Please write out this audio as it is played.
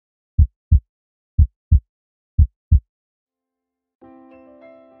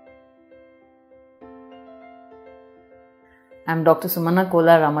I'm Dr. Sumana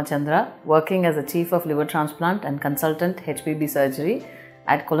Kolar Ramachandran, working as a Chief of Liver Transplant and Consultant HPB Surgery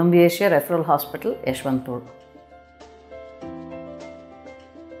at Columbia Referral Hospital, Yeshwanthpur.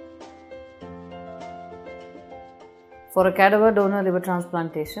 For a cadaver donor liver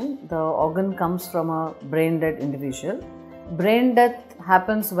transplantation, the organ comes from a brain dead individual. Brain death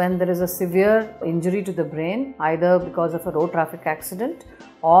happens when there is a severe injury to the brain, either because of a road traffic accident,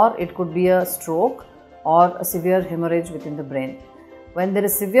 or it could be a stroke or a severe hemorrhage within the brain. When there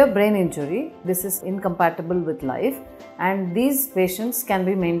is severe brain injury, this is incompatible with life, and these patients can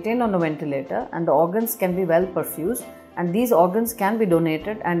be maintained on a ventilator and the organs can be well perfused, and these organs can be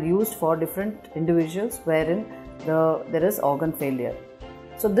donated and used for different individuals wherein there is organ failure.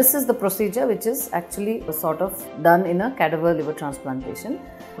 So this is the procedure which is actually sort of done in a cadaver liver transplantation.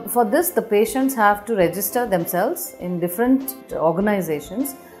 For this, the patients have to register themselves in different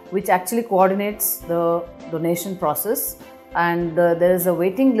organizations which actually coordinates the donation process, and there is a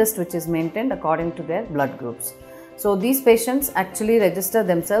waiting list which is maintained according to their blood groups. So these patients actually register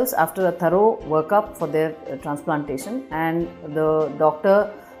themselves after a thorough workup for their transplantation, and the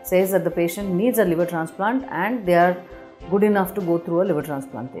doctor says that the patient needs a liver transplant and they are good enough to go through a liver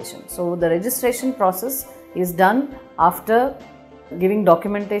transplantation. So the registration process is done after giving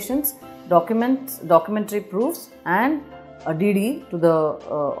documentary proofs and a DD to the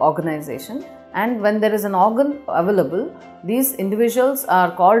organization, and when there is an organ available, these individuals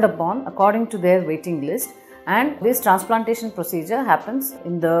are called upon according to their waiting list, and this transplantation procedure happens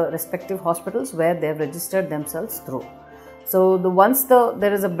in the respective hospitals where they have registered themselves through. So once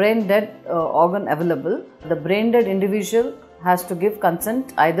there is a brain dead organ available, the brain dead individual has to give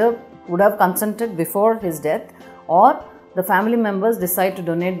consent, either would have consented before his death, or the family members decide to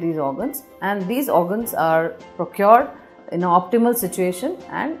donate these organs, and these organs are procured in an optimal situation,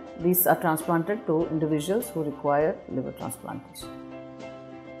 and these are transplanted to individuals who require liver transplantation.